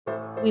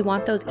We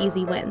want those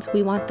easy wins.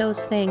 We want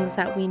those things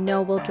that we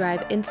know will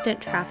drive instant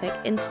traffic,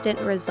 instant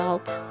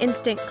results,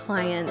 instant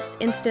clients,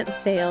 instant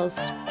sales.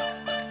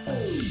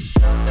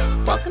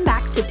 Welcome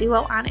back to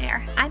Duo On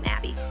Air. I'm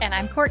Abby. And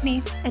I'm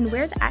Courtney. And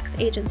we're the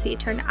ex-agency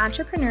turned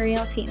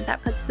entrepreneurial team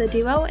that puts the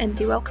duo in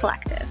Duo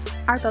Collective.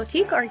 Our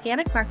boutique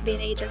organic marketing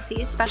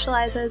agency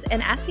specializes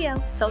in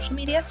SEO, social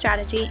media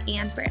strategy,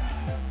 and branding.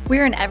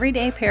 We're an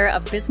everyday pair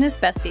of business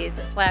besties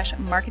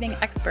 / marketing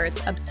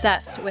experts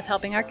obsessed with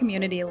helping our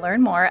community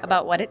learn more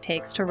about what it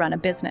takes to run a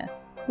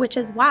business. Which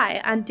is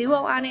why on Duo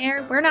On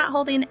Air, we're not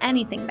holding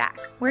anything back.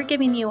 We're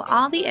giving you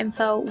all the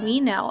info we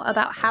know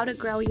about how to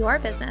grow your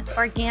business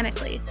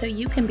organically so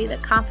you can be the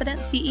confident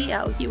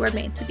CEO you were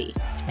made to be.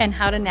 And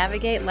how to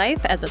navigate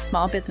life as a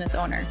small business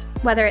owner.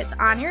 Whether it's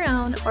on your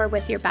own or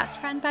with your best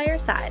friend by your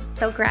side,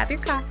 so grab your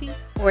coffee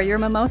or your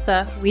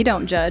mimosa, we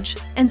don't judge,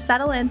 and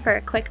settle in for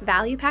a quick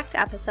value-packed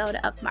episode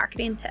of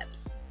Marketing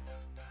Tips.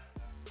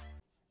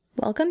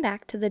 Welcome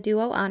back to the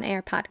Duo On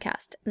Air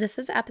podcast. This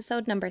is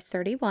episode number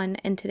 31,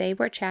 and today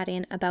we're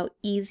chatting about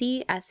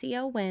easy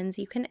SEO wins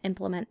you can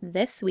implement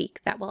this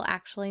week that will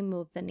actually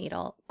move the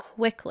needle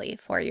quickly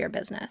for your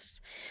business.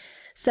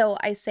 So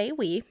I say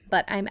we,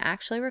 but I'm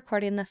actually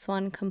recording this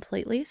one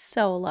completely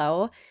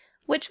solo,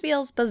 which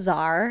feels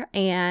bizarre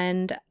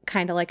and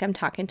kind of like I'm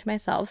talking to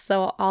myself.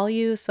 So all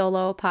you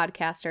solo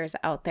podcasters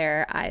out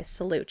there, I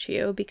salute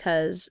you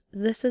because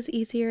this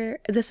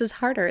is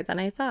harder than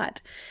I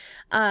thought.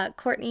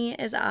 Courtney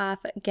is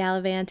off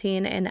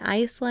gallivanting in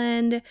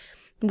Iceland.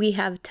 We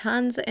have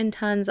tons and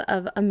tons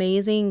of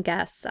amazing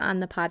guests on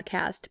the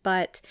podcast,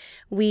 but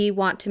we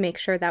want to make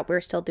sure that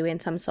we're still doing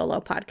some solo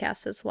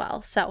podcasts as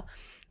well. So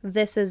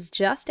this is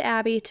just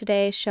Abby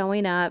today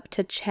showing up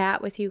to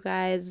chat with you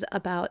guys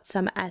about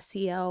some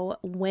SEO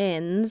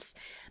wins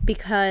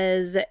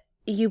because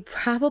you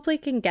probably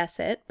can guess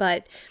it,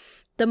 but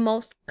the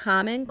most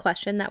common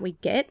question that we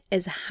get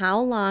is how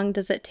long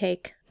does it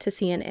take to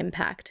see an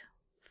impact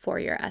for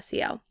your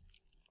SEO?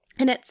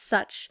 And it's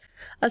such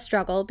a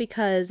struggle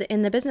because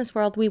in the business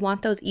world, we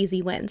want those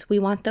easy wins. We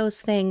want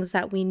those things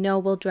that we know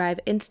will drive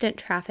instant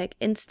traffic,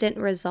 instant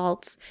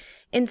results,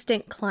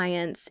 instant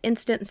clients,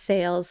 instant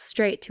sales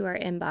straight to our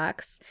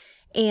inbox.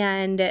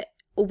 And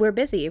we're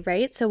busy,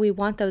 right? So we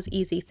want those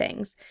easy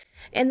things.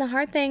 And the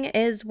hard thing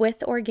is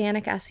with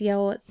organic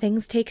SEO,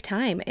 things take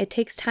time. It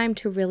takes time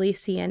to really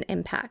see an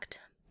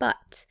impact.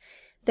 But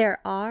there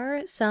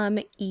are some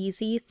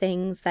easy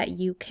things that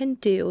you can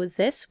do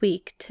this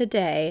week,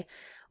 today,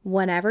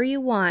 whenever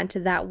you want,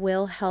 that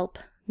will help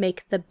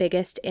make the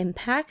biggest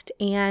impact,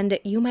 and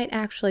you might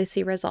actually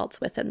see results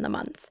within the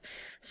month.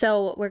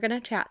 So we're going to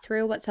chat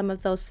through what some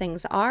of those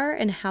things are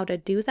and how to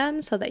do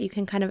them so that you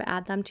can kind of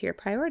add them to your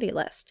priority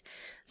list.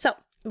 So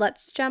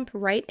let's jump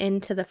right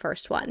into the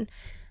first one.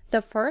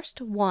 The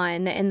first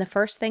one and the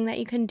first thing that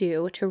you can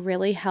do to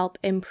really help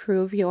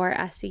improve your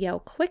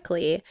SEO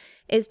quickly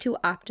is to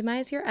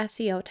optimize your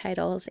SEO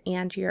titles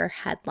and your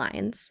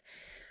headlines.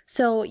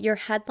 So your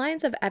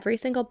headlines of every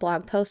single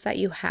blog post that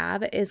you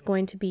have is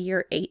going to be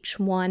your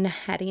H1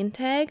 heading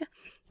tag,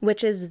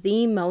 which is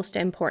the most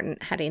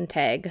important heading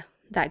tag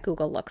that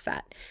Google looks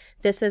at.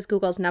 This is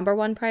Google's number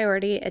one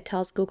priority. It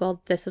tells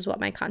Google, this is what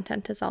my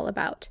content is all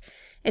about.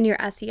 And your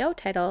SEO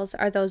titles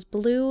are those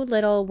blue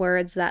little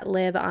words that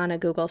live on a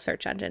Google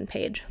search engine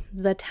page,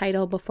 the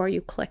title before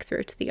you click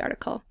through to the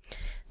article.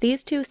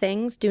 These two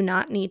things do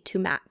not need to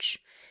match.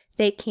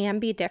 They can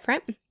be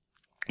different.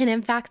 And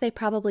in fact, they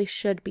probably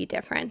should be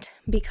different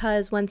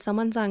because when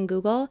someone's on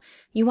Google,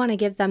 you want to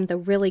give them the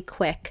really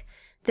quick,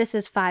 this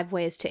is 5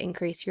 ways to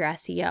increase your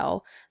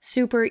SEO,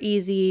 super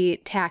easy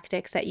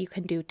tactics that you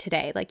can do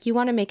today. Like you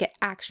want to make it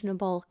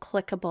actionable,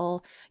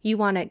 clickable. You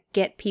want to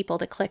get people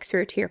to click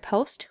through to your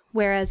post,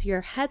 whereas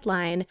your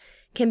headline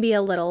can be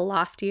a little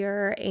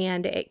loftier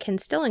and it can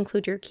still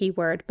include your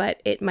keyword,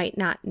 but it might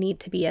not need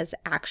to be as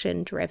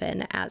action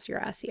driven as your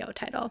SEO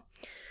title.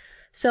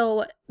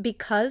 So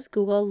because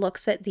Google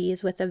looks at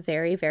these with a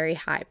very, very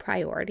high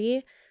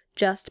priority,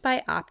 just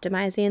by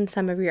optimizing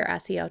some of your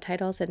SEO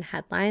titles and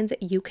headlines,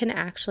 you can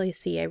actually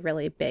see a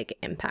really big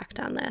impact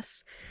on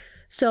this.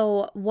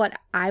 So what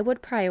I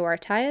would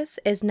prioritize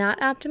is not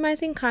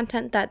optimizing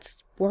content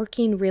that's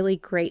working really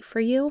great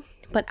for you,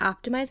 but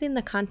optimizing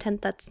the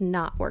content that's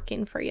not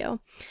working for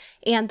you.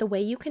 And the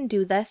way you can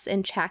do this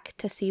and check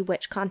to see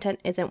which content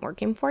isn't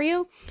working for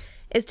you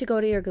is to go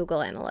to your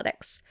Google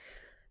Analytics.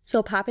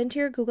 So pop into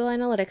your Google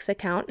Analytics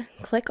account,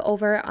 click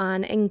over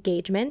on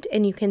engagement,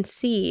 and you can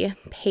see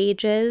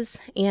pages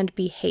and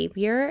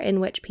behavior in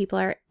which people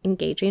are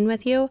engaging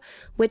with you.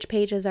 Which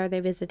pages are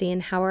they visiting?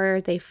 How are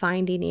they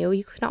finding you?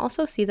 You can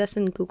also see this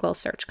in Google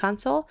Search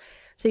Console.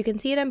 So you can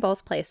see it in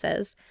both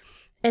places.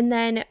 And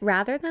then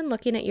rather than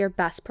looking at your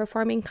best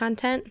performing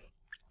content,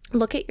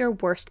 look at your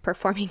worst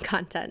performing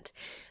content.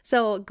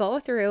 So go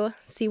through,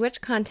 see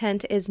which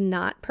content is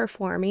not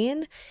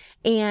performing,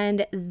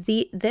 and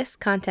this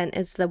content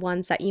is the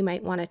ones that you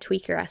might want to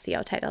tweak your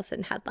SEO titles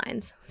and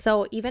headlines.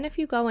 So even if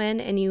you go in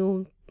and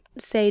you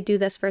say do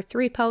this for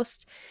 3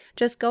 posts,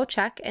 just go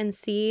check and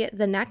see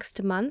the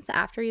next month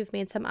after you've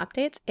made some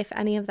updates if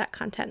any of that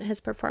content has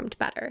performed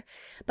better.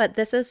 But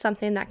this is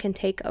something that can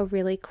take a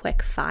really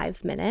quick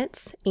 5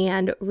 minutes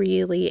and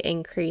really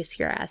increase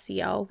your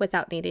SEO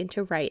without needing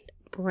to write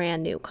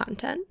brand new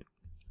content.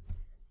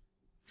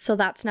 So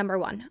that's number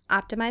 1,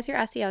 optimize your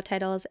SEO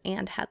titles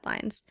and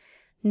headlines.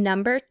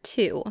 Number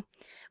 2,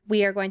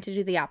 we are going to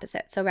do the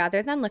opposite. So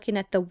rather than looking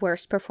at the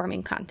worst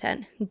performing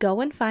content, go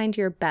and find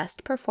your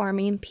best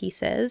performing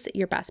pieces,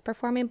 your best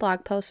performing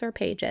blog posts or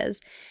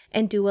pages,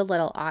 and do a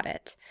little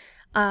audit.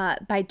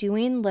 By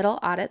doing little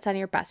audits on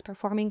your best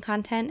performing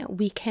content,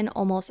 we can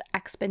almost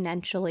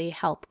exponentially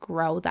help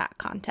grow that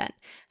content.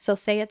 So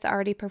say it's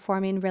already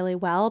performing really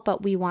well,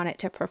 but we want it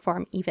to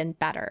perform even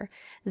better.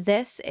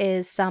 This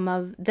is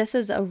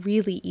a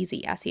really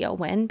easy SEO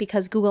win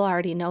because Google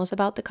already knows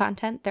about the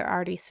content. They're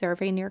already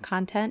serving your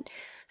content.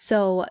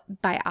 So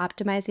by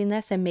optimizing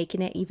this and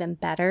making it even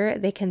better,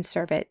 they can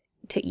serve it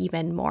to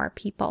even more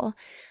people.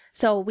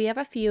 So we have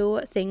a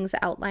few things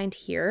outlined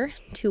here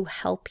to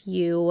help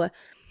you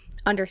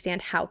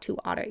understand how to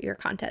audit your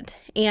content.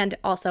 And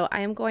also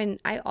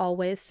I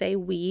always say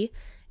we,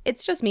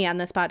 it's just me on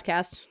this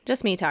podcast,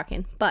 just me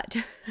talking, but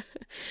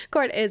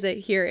Court is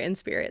here in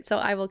spirit. So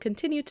I will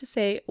continue to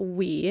say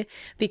we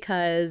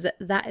because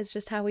that is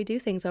just how we do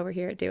things over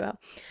here at Duo.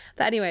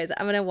 But anyways,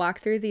 I'm going to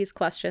walk through these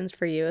questions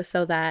for you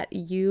so that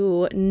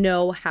you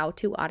know how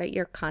to audit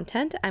your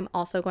content. I'm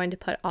also going to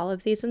put all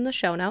of these in the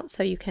show notes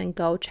so you can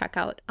go check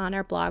out on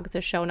our blog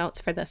the show notes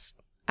for this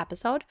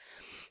episode.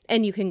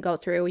 And you can go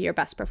through your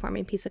best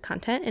performing piece of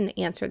content and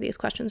answer these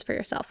questions for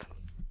yourself.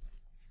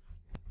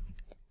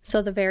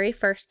 So the very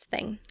first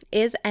thing,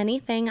 is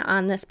anything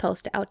on this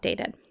post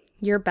outdated?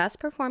 Your best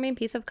performing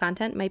piece of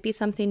content might be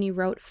something you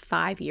wrote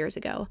 5 years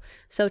ago.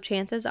 So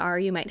chances are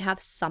you might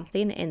have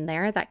something in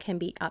there that can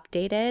be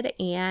updated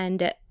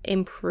and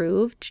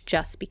improved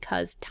just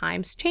because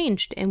times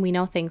changed and we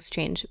know things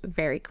change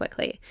very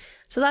quickly.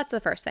 So that's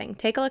the first thing.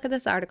 Take a look at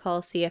this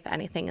article, see if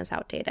anything is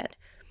outdated.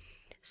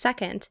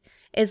 Second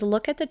is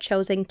look at the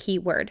chosen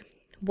keyword.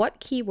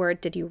 What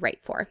keyword did you write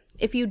for?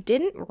 If you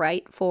didn't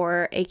write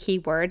for a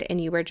keyword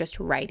and you were just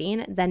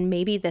writing, then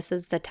maybe this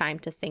is the time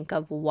to think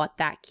of what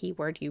that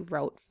keyword you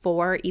wrote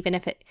for, even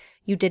if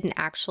you didn't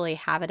actually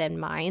have it in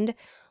mind.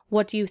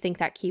 What do you think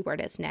that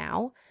keyword is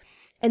now?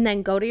 And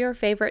then go to your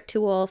favorite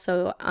tool.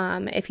 So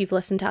if you've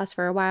listened to us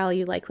for a while,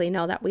 you likely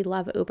know that we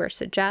love Uber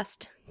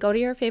Suggest. Go to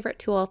your favorite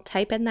tool,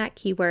 type in that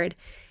keyword,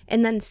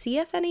 and then see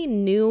if any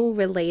new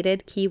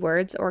related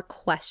keywords or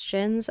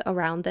questions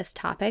around this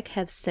topic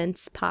have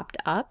since popped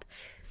up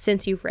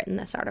since you've written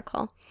this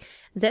article.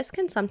 This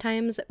can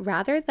sometimes,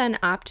 rather than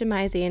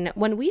optimizing,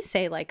 when we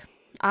say like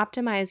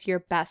optimize your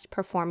best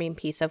performing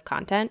piece of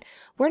content,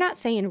 we're not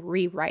saying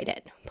rewrite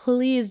it.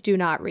 Please do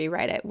not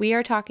rewrite it. We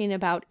are talking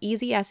about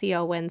easy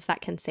SEO wins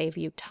that can save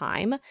you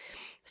time.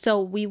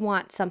 So we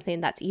want something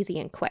that's easy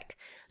and quick.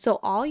 So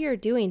all you're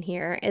doing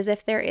here is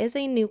if there is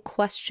a new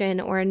question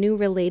or a new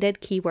related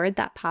keyword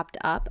that popped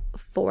up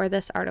for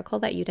this article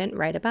that you didn't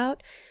write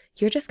about,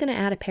 you're just going to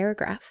add a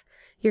paragraph.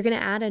 You're going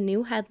to add a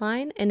new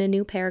headline and a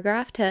new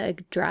paragraph to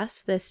address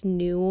this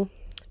new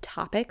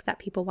topic that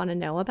people want to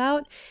know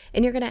about,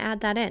 and you're going to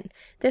add that in.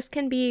 This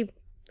can be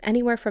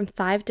anywhere from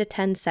 5 to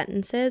 10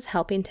 sentences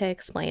helping to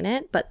explain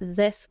it, but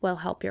this will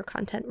help your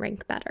content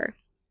rank better.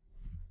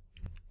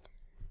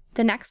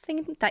 The next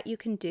thing that you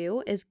can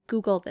do is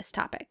Google this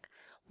topic.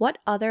 What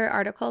other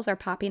articles are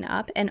popping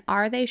up, and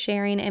are they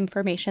sharing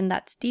information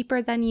that's deeper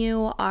than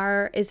you?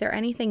 Is there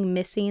anything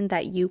missing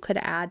that you could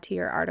add to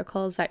your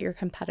articles that your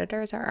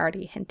competitors are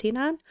already hinting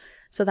on?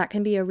 So that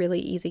can be a really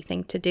easy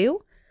thing to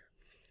do.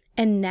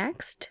 And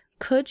next,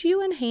 could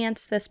you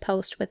enhance this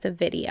post with a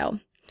video?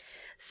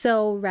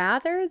 So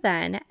rather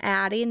than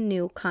adding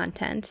new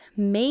content,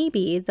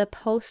 maybe the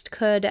post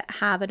could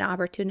have an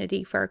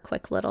opportunity for a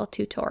quick little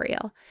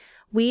tutorial.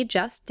 We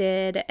just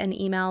did an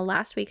email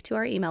last week to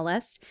our email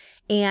list,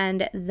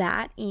 and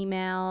that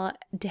email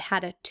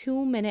had a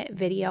 2-minute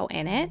video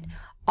in it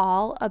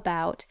all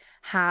about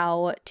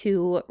how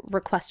to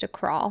request a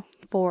crawl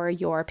for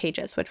your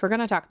pages, which we're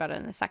going to talk about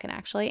in a second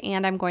actually,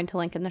 and I'm going to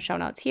link in the show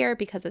notes here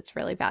because it's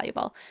really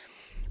valuable.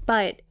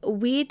 But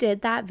we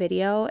did that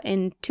video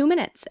in 2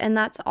 minutes, and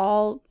that's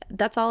all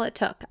it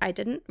took. I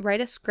didn't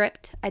write a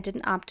script. I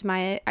didn't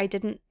optimize it. I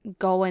didn't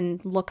go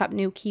and look up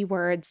new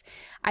keywords.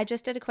 I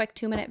just did a quick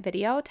 2-minute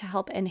video to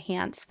help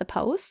enhance the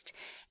post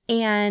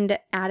and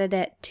added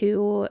it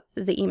to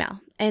the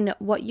email. And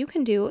what you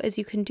can do is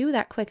you can do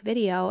that quick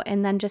video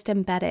and then just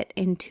embed it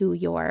into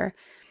your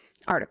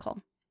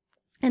article.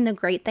 And the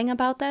great thing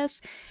about this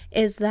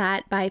is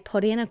that by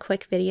putting a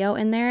quick video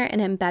in there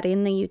and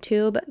embedding the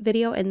YouTube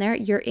video in there,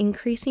 you're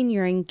increasing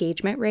your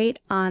engagement rate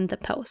on the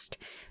post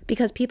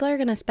because people are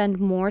going to spend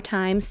more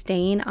time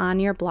staying on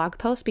your blog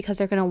post because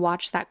they're going to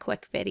watch that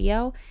quick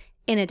video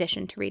in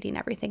addition to reading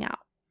everything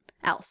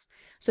else.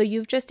 So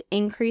you've just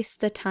increased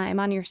the time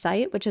on your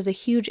site, which is a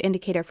huge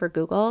indicator for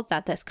Google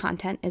that this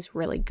content is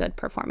really good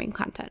performing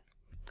content.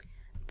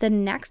 The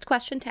next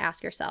question to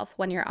ask yourself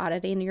when you're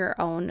auditing your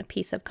own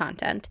piece of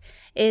content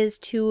is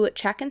to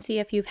check and see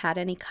if you've had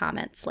any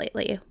comments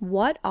lately.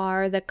 What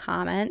are the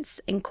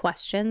comments and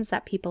questions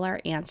that people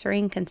are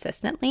answering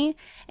consistently?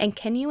 And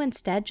can you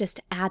instead just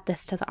add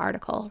this to the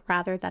article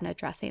rather than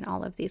addressing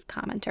all of these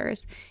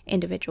commenters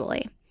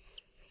individually?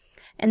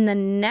 And the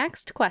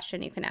next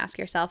question you can ask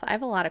yourself, I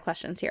have a lot of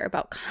questions here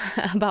about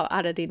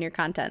auditing your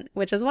content,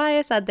 which is why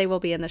I said they will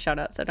be in the show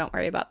notes, so don't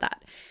worry about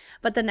that.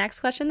 But the next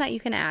question that you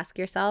can ask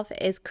yourself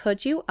is,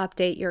 could you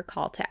update your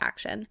call to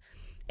action?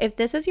 If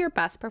this is your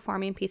best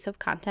performing piece of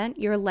content,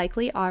 you're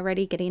likely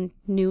already getting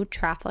new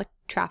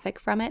traffic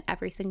from it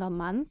every single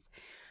month.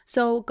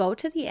 So go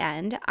to the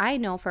end. I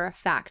know for a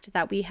fact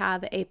that we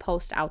have a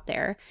post out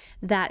there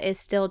that is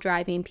still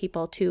driving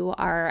people to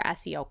our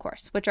SEO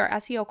course, which our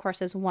SEO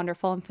course is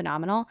wonderful and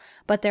phenomenal,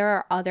 but there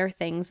are other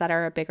things that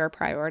are a bigger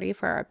priority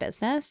for our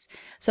business.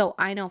 So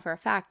I know for a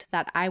fact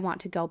that I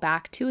want to go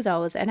back to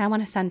those and I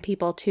want to send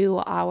people to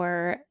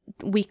our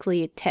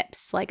weekly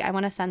tips. Like I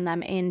want to send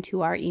them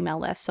into our email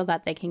list so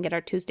that they can get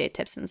our Tuesday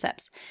tips and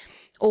tips.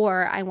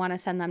 Or I want to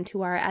send them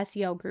to our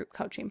SEO group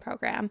coaching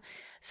program.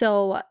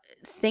 So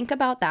think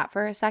about that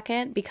for a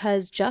second,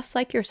 because just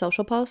like your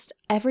social post,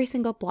 every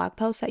single blog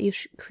post that you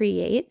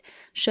create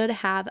should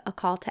have a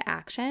call to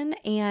action,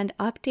 and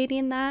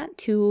updating that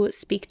to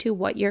speak to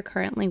what you're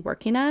currently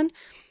working on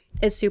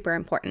is super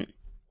important,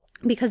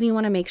 because you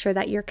want to make sure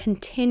that you're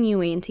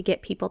continuing to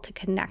get people to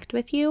connect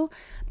with you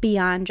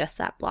beyond just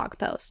that blog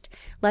post.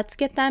 Let's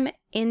get them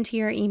into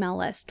your email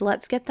list.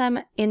 Let's get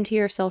them into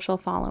your social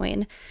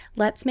following.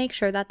 Let's make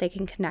sure that they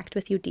can connect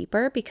with you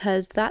deeper,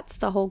 because that's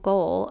the whole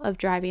goal of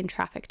driving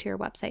traffic to your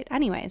website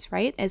anyways,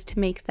 right? Is to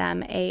make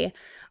them a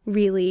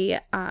really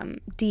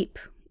deep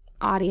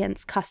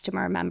audience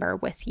customer member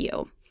with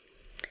you.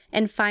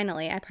 And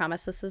finally, I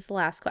promise this is the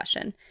last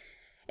question,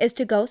 is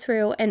to go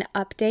through and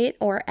update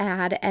or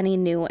add any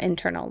new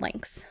internal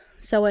links.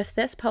 So if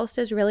this post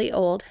is really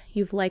old,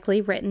 you've likely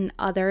written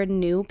other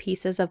new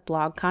pieces of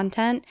blog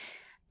content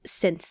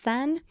since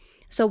then.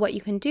 So what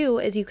you can do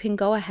is you can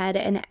go ahead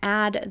and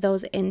add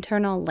those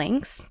internal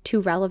links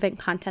to relevant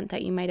content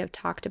that you might have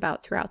talked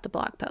about throughout the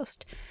blog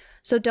post.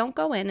 So don't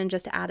go in and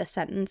just add a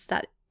sentence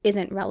that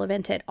isn't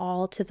relevant at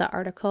all to the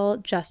article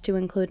just to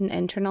include an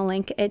internal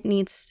link. It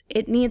needs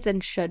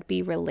and should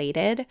be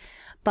related,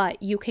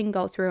 but you can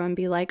go through and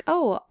be like,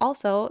 oh,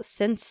 also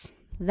since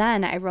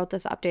then I wrote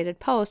this updated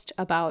post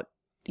about,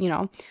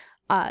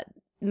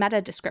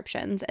 meta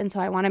descriptions. And so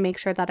I want to make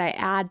sure that I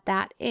add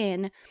that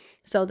in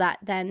so that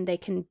then they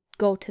can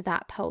go to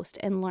that post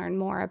and learn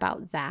more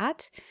about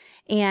that.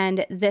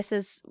 And this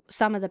is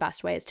some of the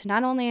best ways to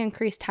not only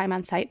increase time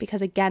on site,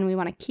 because again, we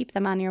want to keep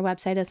them on your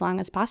website as long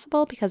as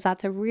possible, because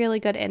that's a really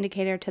good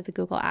indicator to the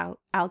Google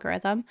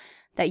algorithm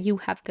that you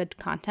have good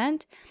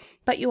content,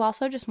 but you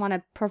also just want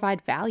to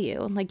provide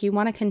value. Like you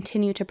want to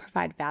continue to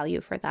provide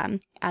value for them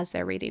as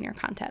they're reading your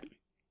content.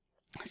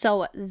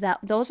 So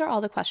those are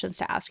all the questions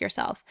to ask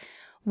yourself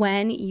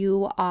when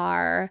you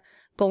are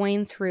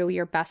going through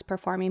your best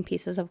performing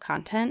pieces of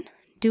content.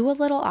 Do a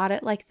little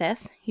audit like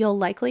this. You'll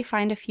likely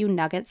find a few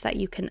nuggets that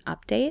you can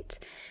update,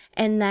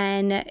 and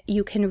then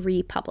you can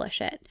republish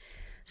it.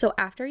 So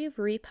after you've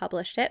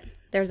republished it,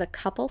 there's a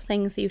couple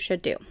things you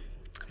should do.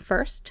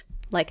 First,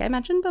 like I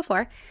mentioned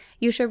before,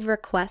 you should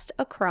request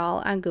a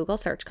crawl on Google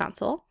Search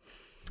Console.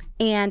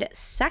 And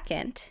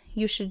second,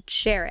 you should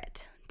share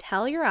it.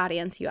 Tell your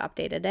audience you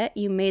updated it,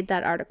 you made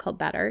that article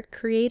better,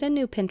 create a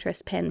new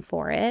Pinterest pin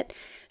for it,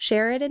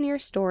 share it in your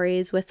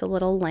stories with a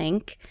little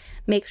link,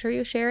 make sure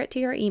you share it to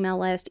your email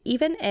list,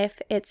 even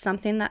if it's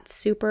something that's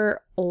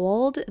super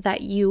old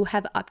that you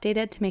have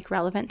updated to make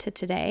relevant to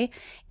today.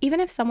 Even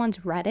if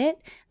someone's read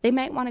it, they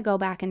might want to go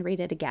back and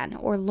read it again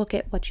or look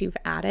at what you've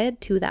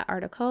added to that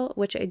article,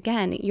 which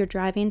again, you're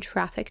driving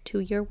traffic to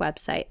your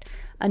website.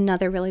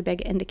 Another really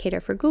big indicator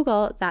for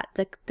Google that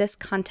this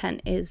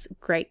content is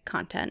great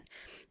content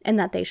and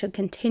that they should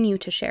continue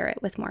to share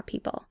it with more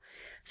people.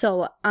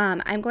 So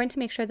I'm going to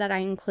make sure that I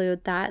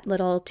include that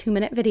little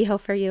 2-minute video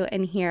for you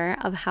in here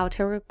of how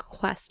to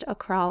request a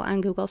crawl on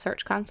Google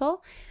Search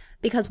Console,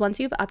 because once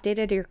you've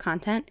updated your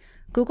content,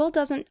 Google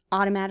doesn't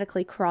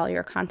automatically crawl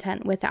your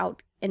content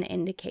without an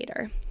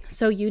indicator.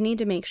 So you need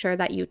to make sure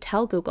that you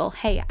tell Google,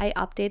 hey, I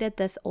updated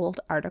this old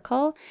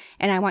article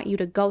and I want you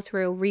to go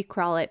through,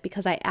 recrawl it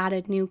because I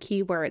added new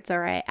keywords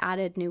or I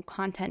added new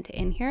content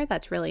in here.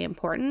 That's really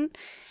important.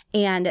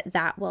 And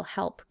that will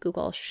help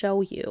Google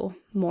show you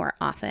more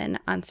often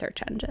on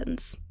search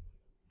engines.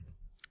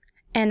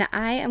 And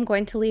I am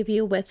going to leave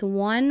you with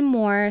one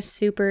more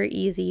super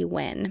easy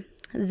win.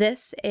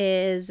 This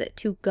is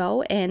to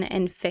go in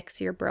and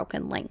fix your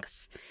broken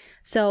links.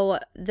 So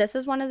this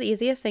is one of the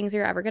easiest things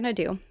you're ever going to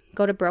do.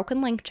 Go to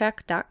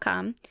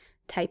brokenlinkcheck.com,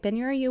 type in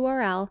your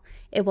URL.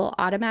 It will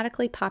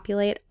automatically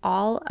populate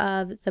all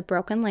of the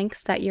broken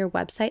links that your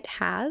website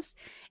has.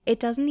 It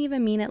doesn't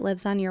even mean it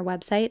lives on your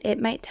website. It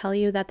might tell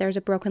you that there's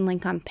a broken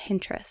link on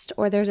Pinterest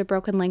or there's a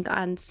broken link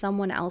on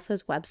someone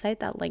else's website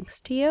that links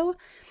to you,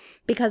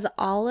 because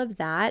all of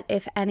that,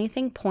 if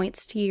anything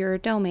points to your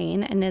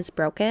domain and is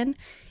broken,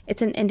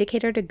 it's an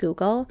indicator to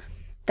Google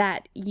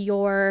that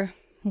your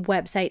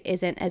website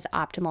isn't as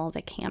optimal as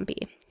it can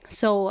be.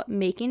 So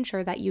making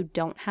sure that you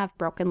don't have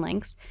broken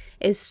links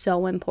is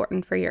so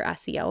important for your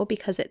SEO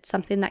because it's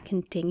something that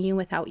can ding you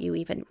without you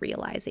even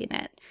realizing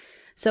it.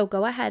 So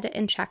go ahead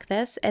and check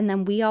this. And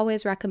then we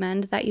always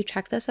recommend that you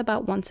check this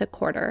about once a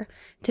quarter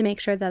to make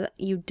sure that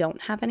you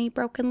don't have any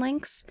broken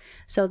links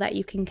so that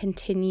you can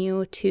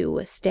continue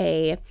to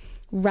stay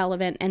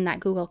relevant and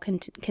that Google can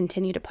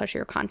continue to push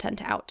your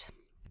content out.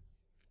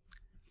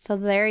 So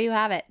there you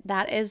have it.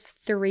 That is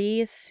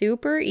 3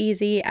 super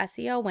easy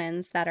SEO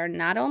wins that are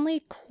not only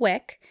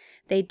quick,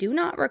 they do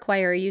not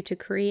require you to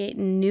create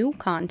new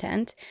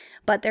content,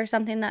 but they're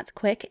something that's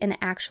quick and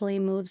actually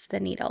moves the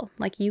needle.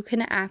 Like you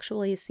can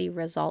actually see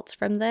results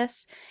from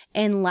this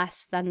in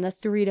less than the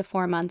 3 to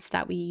 4 months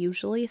that we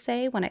usually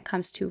say when it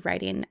comes to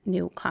writing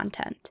new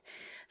content.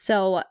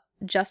 So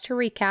just to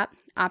recap,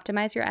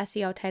 optimize your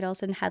SEO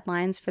titles and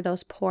headlines for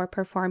those poor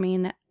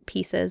performing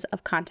pieces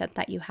of content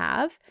that you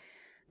have.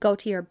 Go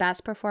to your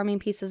best performing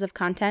pieces of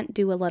content,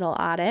 do a little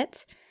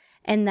audit.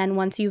 And then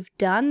once you've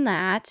done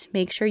that,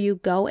 make sure you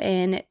go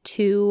in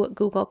to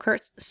Google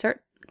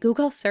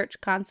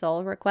Search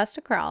Console, request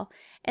a crawl,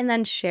 and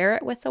then share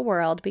it with the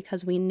world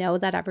because we know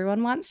that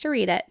everyone wants to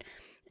read it.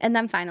 And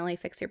then finally,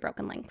 fix your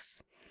broken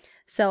links.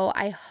 So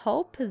I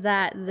hope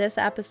that this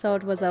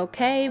episode was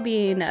okay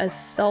being a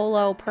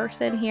solo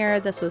person here.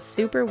 This was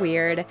super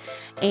weird,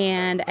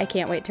 and I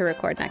can't wait to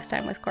record next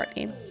time with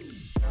Courtney.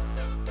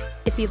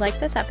 If you like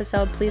this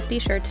episode, please be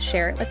sure to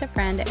share it with a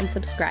friend and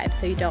subscribe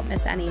so you don't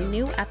miss any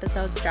new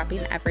episodes dropping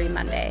every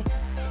Monday.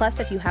 Plus,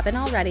 if you haven't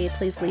already,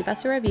 please leave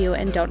us a review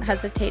and don't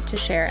hesitate to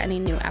share any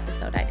new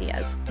episode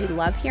ideas. We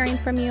love hearing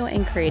from you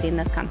and creating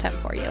this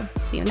content for you.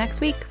 See you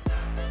next week.